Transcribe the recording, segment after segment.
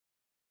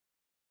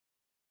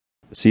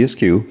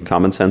CSQ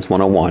Common Sense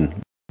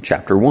 101,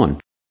 Chapter 1,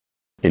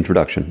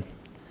 Introduction.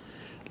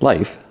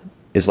 Life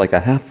is like a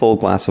half-full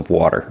glass of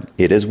water.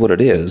 It is what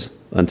it is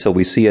until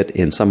we see it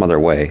in some other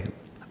way.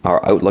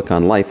 Our outlook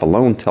on life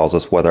alone tells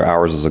us whether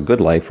ours is a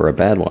good life or a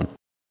bad one.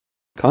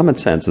 Common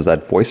sense is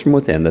that voice from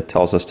within that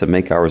tells us to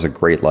make ours a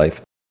great life,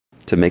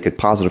 to make a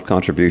positive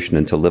contribution,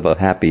 and to live a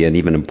happy and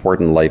even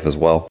important life as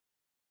well.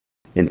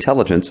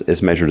 Intelligence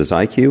is measured as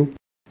IQ,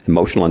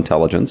 emotional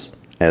intelligence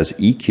as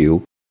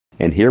EQ,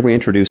 and here we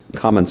introduce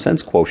common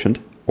sense quotient,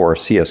 or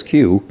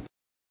CSQ,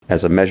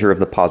 as a measure of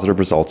the positive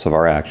results of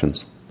our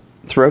actions.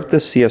 Throughout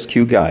this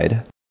CSQ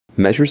guide,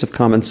 measures of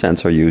common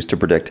sense are used to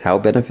predict how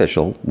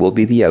beneficial will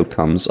be the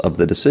outcomes of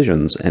the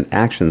decisions and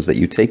actions that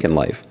you take in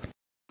life.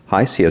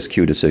 High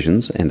CSQ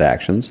decisions and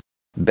actions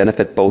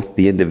benefit both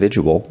the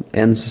individual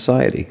and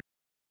society.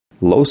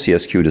 Low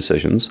CSQ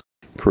decisions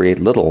create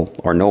little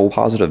or no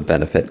positive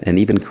benefit and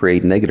even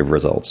create negative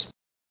results.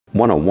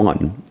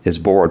 101 is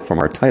borrowed from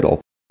our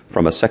title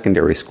from a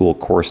secondary school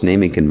course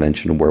naming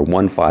convention where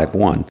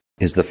 151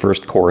 is the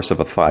first course of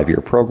a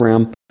 5-year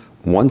program,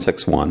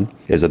 161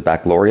 is a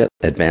baccalaureate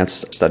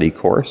advanced study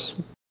course,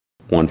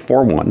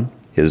 141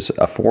 is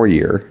a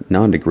 4-year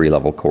non-degree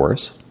level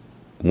course.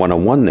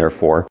 101,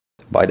 therefore,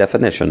 by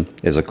definition,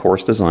 is a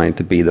course designed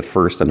to be the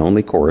first and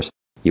only course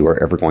you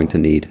are ever going to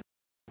need.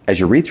 As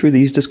you read through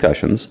these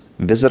discussions,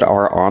 visit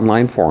our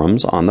online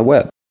forums on the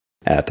web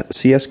at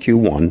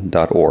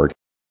csq1.org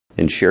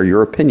and share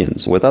your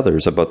opinions with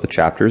others about the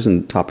chapters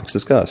and topics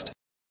discussed.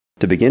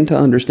 To begin to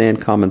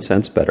understand common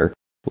sense better,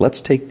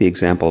 let's take the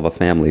example of a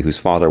family whose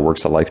father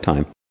works a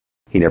lifetime.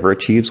 He never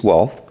achieves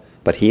wealth,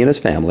 but he and his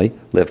family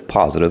live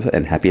positive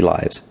and happy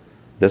lives.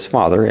 This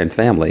father and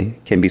family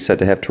can be said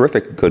to have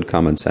terrific good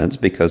common sense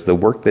because the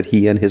work that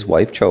he and his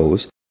wife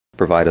chose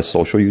provide a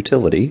social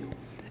utility,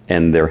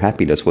 and their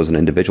happiness was an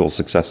individual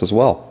success as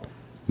well.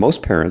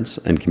 Most parents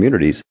and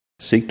communities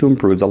seek to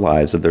improve the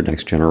lives of their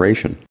next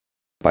generation.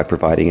 By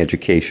providing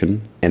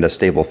education and a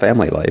stable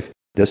family life,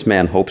 this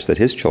man hopes that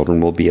his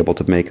children will be able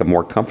to make a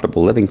more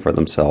comfortable living for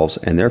themselves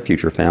and their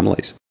future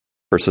families.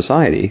 For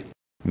society,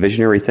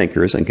 visionary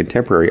thinkers and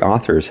contemporary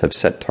authors have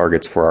set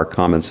targets for our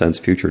common sense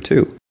future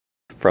too.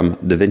 From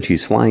Da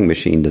Vinci's flying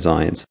machine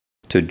designs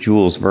to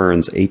Jules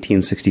Verne's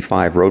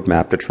 1865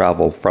 roadmap to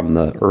travel from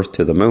the Earth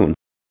to the Moon,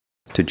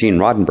 to Gene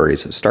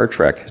Roddenberry's Star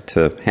Trek,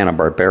 to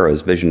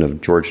Hanna-Barbera's vision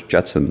of George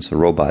Jetson's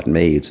robot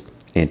maids,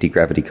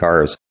 anti-gravity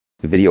cars,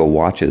 video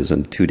watches,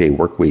 and 2-day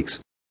work weeks.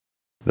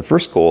 The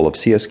first goal of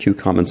CSQ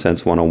Common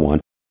Sense 101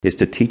 is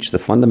to teach the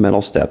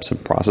fundamental steps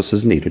and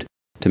processes needed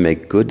to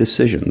make good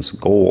decisions,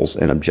 goals,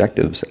 and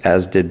objectives,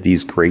 as did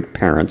these great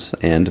parents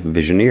and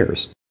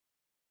visioneers.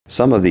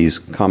 Some of these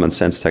common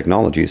sense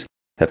technologies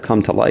have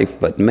come to life,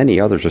 but many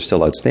others are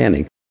still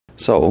outstanding.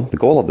 So, the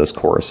goal of this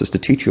course is to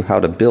teach you how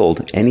to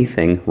build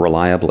anything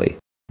reliably,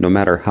 no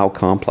matter how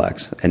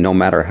complex and no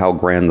matter how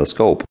grand the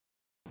scope.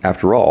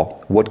 After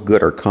all, what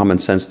good are common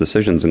sense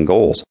decisions and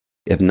goals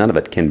if none of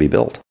it can be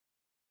built?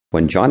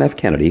 When John F.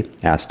 Kennedy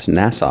asked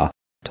NASA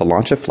to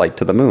launch a flight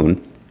to the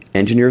moon,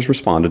 engineers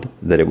responded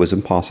that it was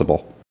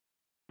impossible.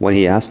 When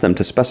he asked them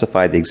to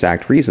specify the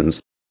exact reasons,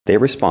 they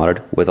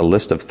responded with a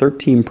list of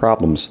 13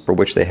 problems for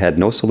which they had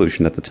no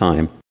solution at the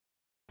time.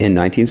 In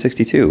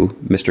 1962,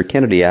 Mr.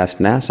 Kennedy asked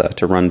NASA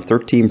to run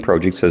 13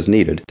 projects as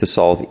needed to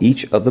solve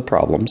each of the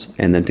problems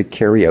and then to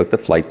carry out the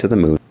flight to the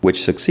moon,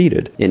 which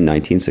succeeded in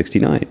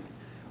 1969.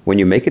 When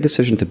you make a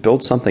decision to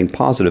build something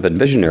positive and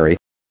visionary,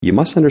 you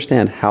must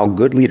understand how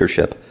good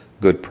leadership,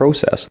 good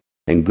process,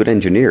 and good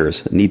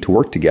engineers need to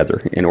work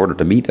together in order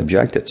to meet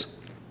objectives.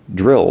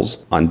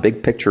 Drills on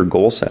big-picture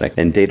goal setting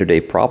and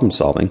day-to-day problem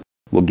solving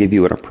will give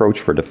you an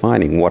approach for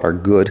defining what are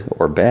good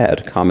or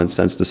bad common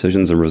sense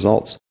decisions and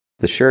results.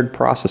 The shared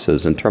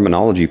processes and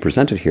terminology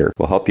presented here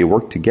will help you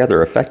work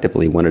together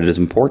effectively when it is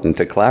important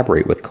to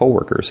collaborate with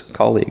coworkers,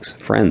 colleagues,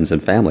 friends,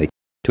 and family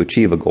to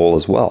achieve a goal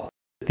as well.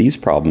 These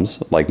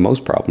problems, like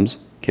most problems,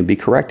 can be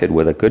corrected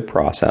with a good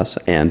process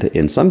and,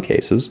 in some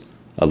cases,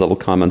 a little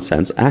common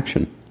sense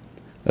action.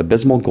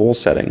 Abysmal goal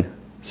setting,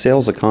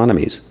 sales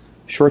economies,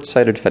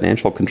 short-sighted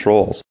financial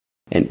controls,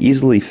 and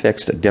easily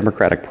fixed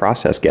democratic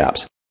process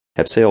gaps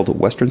have sailed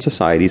Western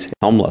societies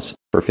helmless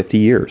for 50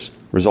 years,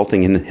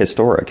 resulting in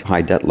historic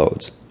high debt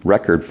loads,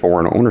 record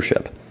foreign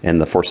ownership,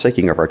 and the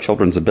forsaking of our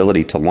children's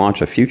ability to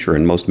launch a future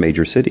in most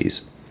major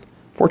cities.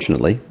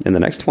 Fortunately, in the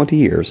next 20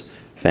 years,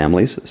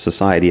 families,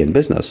 society, and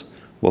business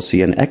will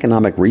see an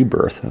economic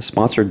rebirth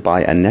sponsored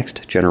by a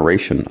next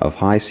generation of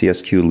high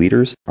CSQ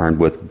leaders armed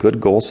with good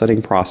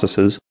goal-setting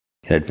processes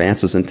and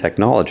advances in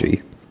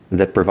technology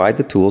that provide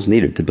the tools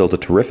needed to build a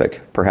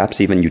terrific, perhaps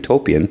even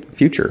utopian,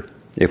 future,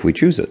 if we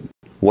choose it.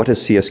 What has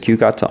CSQ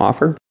got to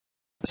offer?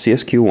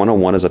 CSQ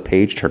 101 is a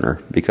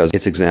page-turner because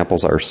its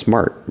examples are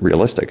smart,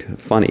 realistic,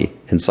 funny,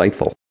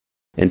 insightful,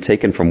 and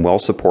taken from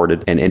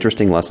well-supported and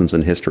interesting lessons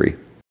in history.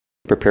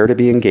 Prepare to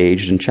be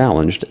engaged and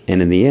challenged,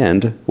 and in the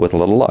end, with a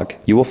little luck,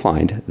 you will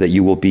find that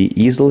you will be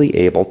easily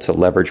able to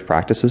leverage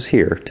practices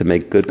here to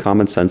make good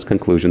common sense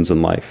conclusions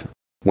in life,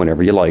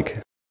 whenever you like.